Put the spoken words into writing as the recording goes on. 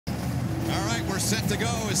set to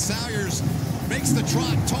go as Salyers makes the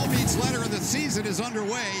trot. Tolbede's letter of the season is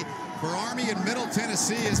underway for Army in Middle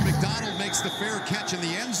Tennessee as McDonald makes the fair catch in the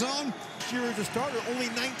end zone. This year as a starter, only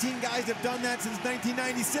 19 guys have done that since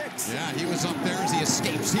 1996. Yeah, he was up there as he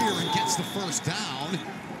escapes here and gets the first down.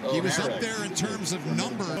 He was up there in terms of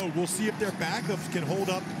number. We'll see if their backups can hold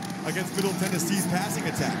up against Middle Tennessee's passing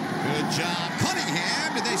attack. Good job.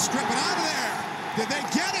 Cunningham, did they strip it out of there? Did they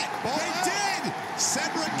get it? They did!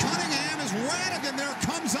 Cedric Cunningham is Radigan there,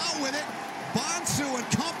 comes out with it. Bonsu and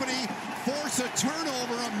company force a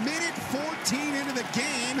turnover a minute 14 into the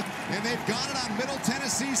game, and they've got it on Middle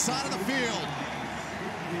Tennessee's side of the field.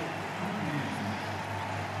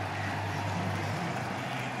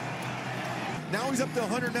 Now he's up to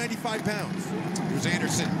 195 pounds. Here's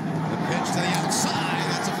Anderson. The pitch to the outside.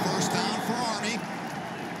 That's a first down for Army.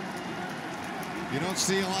 You don't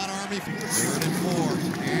see a lot of Army. 3rd and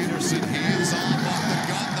 4. Anderson hands off the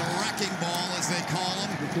gun. The wrecking ball, as they call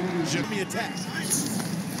him. Jimmy attack.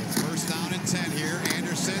 First down and 10 here.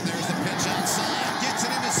 Anderson, there's the pitch outside. Gets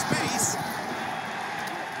it into space.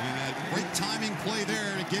 And a great timing play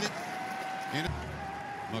there to get it in.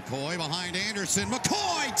 McCoy behind Anderson.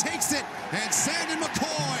 McCoy takes it, and Sandon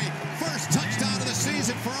McCoy, first touchdown of the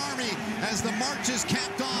season for Army as the march is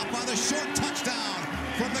capped off by the short touchdown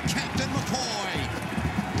from the captain McCoy.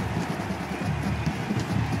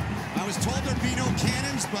 I was told there'd be no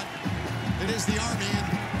cannons, but it is the Army, and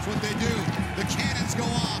that's what they do. The cannons go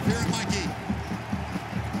off here at Mikey.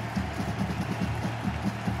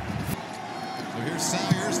 So here's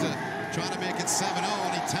Salyers to try to make it 7-0,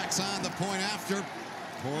 and he tacks on the point after.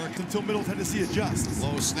 Until Middle Tennessee adjusts.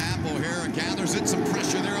 Low snap, O'Hara gathers it, some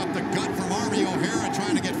pressure there up the gut from Army. O'Hara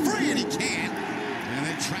trying to get free, and he can't. And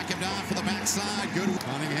they track him down for the backside. Good.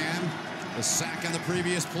 Cunningham, the sack on the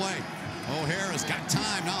previous play. O'Hara's got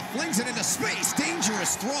time, now flings it into space.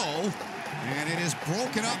 Dangerous throw. And it is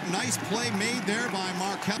broken up. Nice play made there by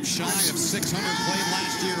Marquette. Shy of 600 played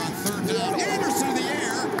last year on 3rd down. Anderson in the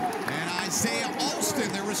air. And Isaiah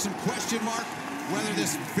Alston, there was some question mark whether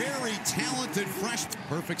this very talented fresh.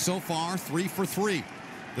 Perfect so far, 3 for 3.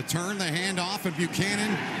 The turn, the handoff, and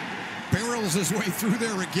Buchanan barrels his way through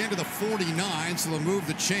there again to the 49, so they'll move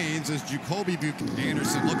the chains as Jacoby Buchanan.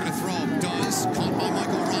 Anderson looking to throw, does, caught by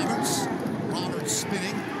Michael Roberts. Roberts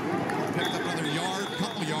spinning, picked up another yard,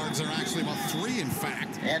 couple yards there actually, about 3 in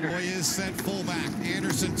fact. Boy is sent fullback.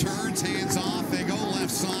 Anderson turns, hands off, they go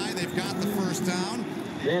left side, they've got the first down.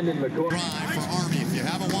 Drive for Army. If you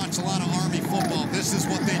haven't watched a lot of Army football, this is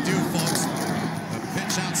what they do, folks. A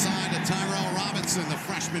pitch outside to Tyrell Robinson. The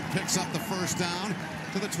freshman picks up the first down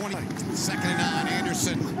to the 20. 2nd and 9.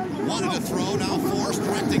 Anderson wanted to throw, now forced,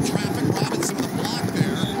 directing traffic. Robinson with a block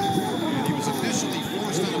there. And he was initially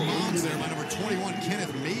forced out of bounds there by number 21,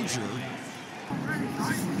 Kenneth Major.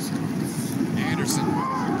 Anderson.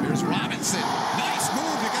 Here's Robinson. Nice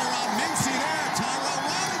move to get around Mincy there. Tyrell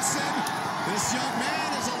Robinson. This young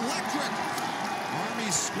man is electric.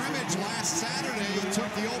 Army scrimmage last Saturday. He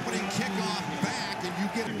took the opening kickoff back, and you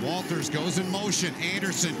get it. Walters goes in motion.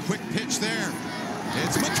 Anderson, quick pitch there.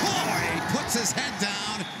 It's McCoy. Puts his head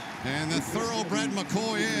down, and the thoroughbred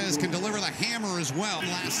McCoy can deliver the hammer as well.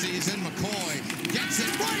 Last season, McCoy gets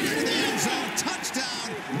it right into the end zone.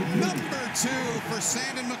 Touchdown, number 2 for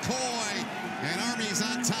Sandon McCoy. And Army's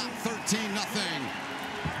on top, 13-0.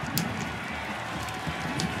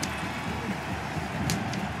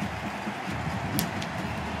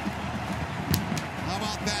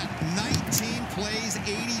 That 19 plays,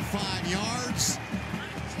 85 yards.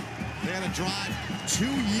 They had a drive 2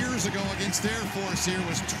 years ago against Air Force here,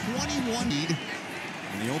 was 21 in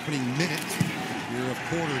the opening minute here of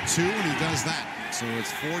quarter 2, and he does that. So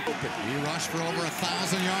it's 4. He rushed for over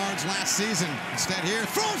 1,000 yards last season. Instead here,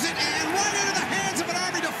 throws it, and right into the hands of an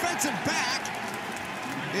Army defensive back.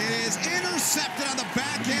 It is intercepted on the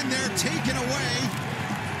back end there, taken away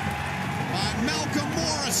by Malcolm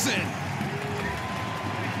Morrison.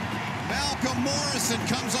 Malcolm Morrison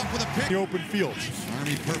comes up with a pick. The open field.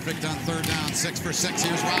 Army perfect on 3rd down, 6 for 6.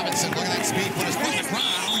 Here's Robinson. Look at that speed. Put his foot on the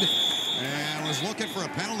ground. And was looking for a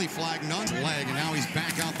penalty flag. None's leg. And now he's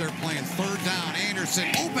back out there playing 3rd down. Anderson,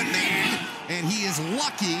 open man. And he is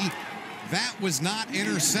lucky that was not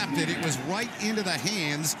intercepted. It was right into the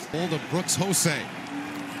hands of Brooks Jose.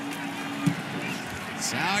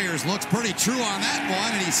 Salyers looks pretty true on that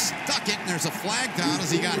one. And he stuck it. And there's a flag down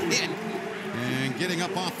as he got hit. And getting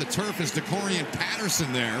up off the turf is Decorian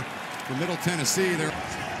Patterson there for Middle Tennessee. There.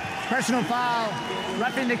 Personal foul,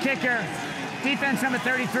 roughing the kicker, defense number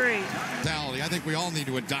 33. I think we all need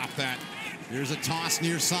to adopt that. Here's a toss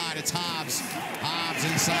near side. It's Hobbs. Hobbs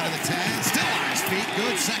inside of the 10. Still on his feet.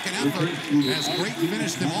 Good second effort as Great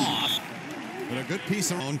finished him off. But a good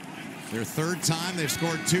piece of their third time. They've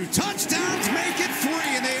scored 2 touchdowns, make it 3,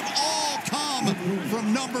 and they've all come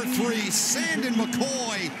from number 3. Sandon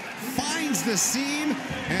McCoy finds the seam,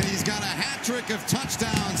 and he's got a hat trick of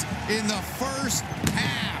touchdowns in the first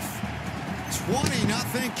half.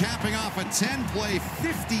 20-0, capping off a 10-play,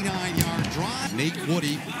 59-yard drive. Nate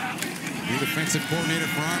Woody, new defensive coordinator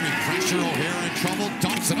for Army. Pressure, O'Hara in trouble,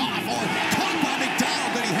 dumps it off. Oh, caught by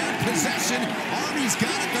McDonald, but he had possession. Army's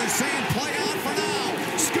got it. They're saying play on for now.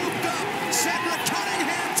 Scooped up. Cedric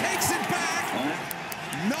Cunningham takes it back.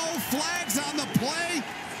 No flags on the play.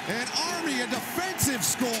 And Army a defensive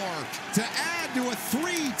score to add to a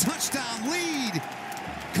 3-touchdown lead.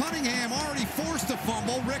 Cunningham already forced a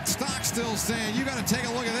fumble. Rick Stockstill saying, you got to take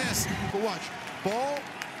a look at this. But watch, ball,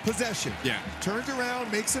 possession. Yeah. Turns around,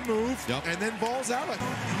 makes a move, and then ball's out.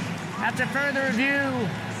 After further review,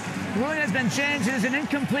 ruling has been changed. It is an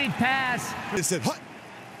incomplete pass. They said, hut,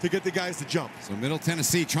 to get the guys to jump. So Middle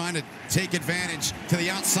Tennessee trying to take advantage to the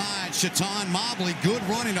outside. Shaton Mobley, good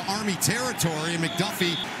run into Army territory. And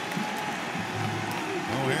McDuffie.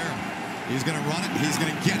 O'Hara. He's going to run it. He's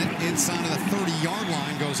going to get it inside of the 30-yard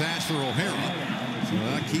line. Goes Asher O'Hara. So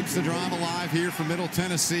that keeps the drive alive here for Middle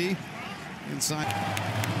Tennessee. Inside.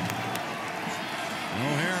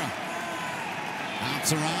 O'Hara.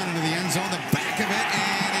 Bounce around into the end zone. The back of it.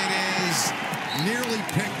 And it is nearly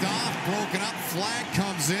picked off. Broken up. Flag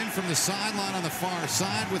comes in from the sideline on the far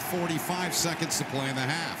side with 45 seconds to play in the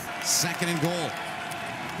half. 2nd and goal.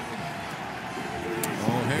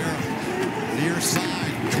 O'Hara. Near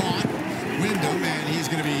side. Caught. Wyndham, and he's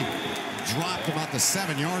going to be dropped about the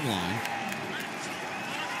 7-yard line.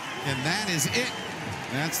 And that is it.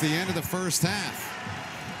 That's the end of the first half.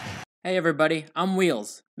 Hey everybody, I'm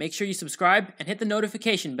Wheels. Make sure you subscribe and hit the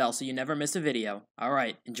notification bell so you never miss a video.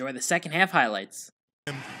 Alright, enjoy the second half highlights.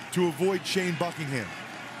 To avoid Shane Buckingham.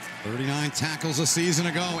 39 tackles a season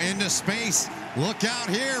ago into space. Look out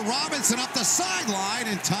here. Robinson up the sideline,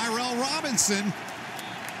 and Tyrell Robinson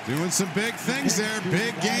doing some big things there.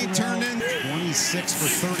 Big gain turned in. 26 for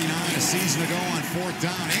 39 a season ago on 4th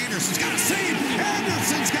down. Anderson's got a seam.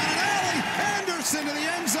 Anderson's got an alley. Anderson to the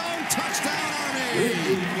end zone. Touchdown, Army.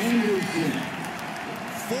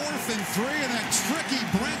 4th and 3, and that tricky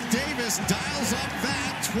Brent Davis dials up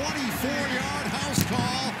that 24-yard house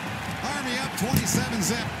call. Army up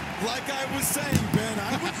 27-zip. Like I was saying, Ben,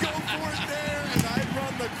 I would go for it there, and I'd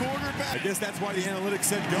run the quarterback. I guess that's why the analytics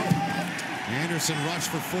said go. Anderson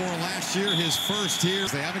rushed for 4 last year, his first here.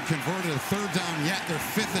 They haven't converted a 3rd down yet, their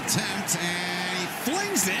 5th attempt, and he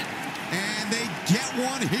flings it, and they get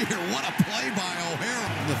one here. What a play by O'Hara.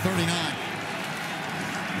 The 39.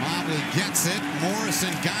 Mobley gets it.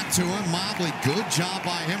 Morrison got to him. Mobley, good job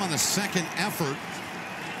by him on the 2nd effort.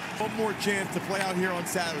 One more chance to play out here on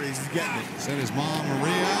Saturdays. He's getting it. Said his mom,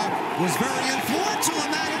 Maria, was very influential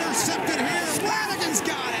in that. Intercepted here. Radigan's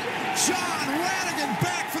got it. John Radigan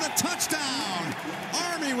back for the touchdown.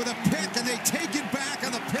 Army with a pick, and they take it back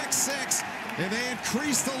on the pick 6, and they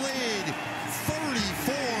increase the lead.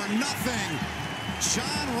 34-0.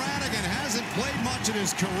 John Radigan hasn't played much in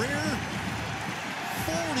his career.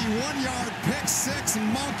 41-yard pick 6.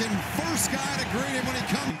 Monken, first guy to greet him when he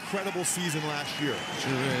comes. Incredible season last year.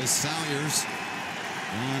 Sure is. Salyers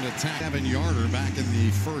on attack. 7-yarder back in the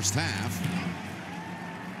first half.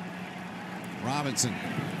 Robinson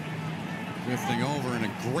drifting over, and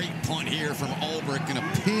a great punt here from Ulbrich, and a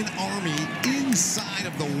pin Army inside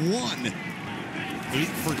of the 1. 8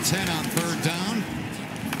 for 10 on 3rd down.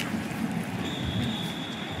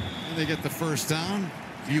 And they get the first down.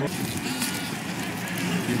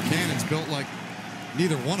 Buchanan's built like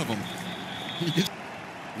neither one of them.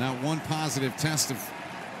 Now 1 positive test of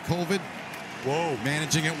COVID. Whoa.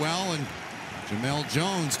 Managing it well, and Jamel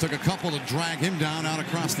Jones took a couple to drag him down out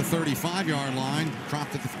across the 35-yard line.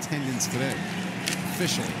 Dropped at the tendons today.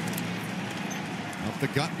 Officially. Up the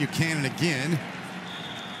gut, Buchanan again.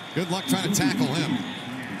 Good luck trying to tackle him.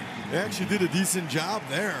 They actually did a decent job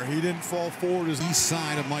there. He didn't fall forward. East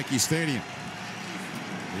side of Mikey Stadium.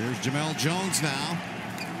 Here's Jamel Jones now.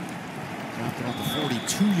 Dropped about the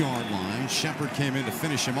 42-yard line. Shepard came in to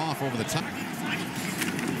finish him off over the top.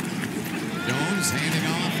 Jones handing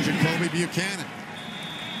off Jacoby Buchanan.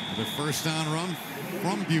 The first down run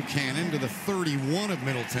from Buchanan to the 31 of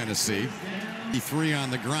Middle Tennessee. 3 on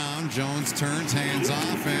the ground. Jones turns, hands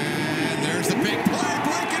off, and there's the big play.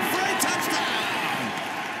 Breaking free, touchdown!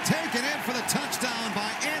 Taken in for the touchdown by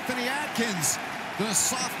Anthony Atkins, the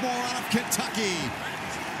sophomore out of Kentucky.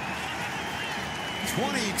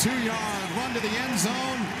 22-yard run to the end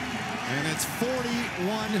zone, and it's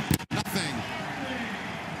 41-0.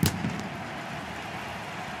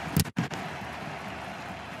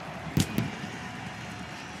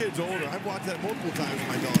 Kid's older. I've watched that multiple times with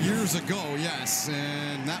my daughter. Years ago, yes.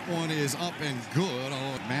 And that one is up and good.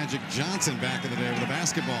 Oh, Magic Johnson back in the day with the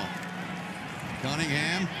basketball.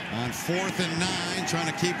 Cunningham on 4th and 9, trying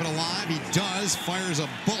to keep it alive. He does, fires a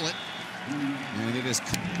bullet. And it is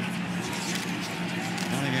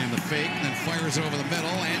Cunningham the fake, then fires over the middle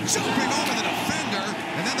and jumping over the defender.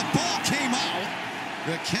 And then the ball came out.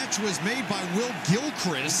 The catch was made by Will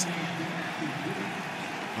Gilchrist.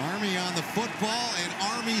 Army on the football, and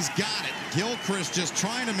Army's got it. Gilchrist just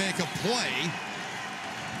trying to make a play.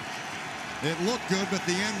 It looked good, but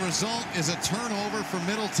the end result is a turnover for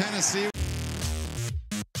Middle Tennessee.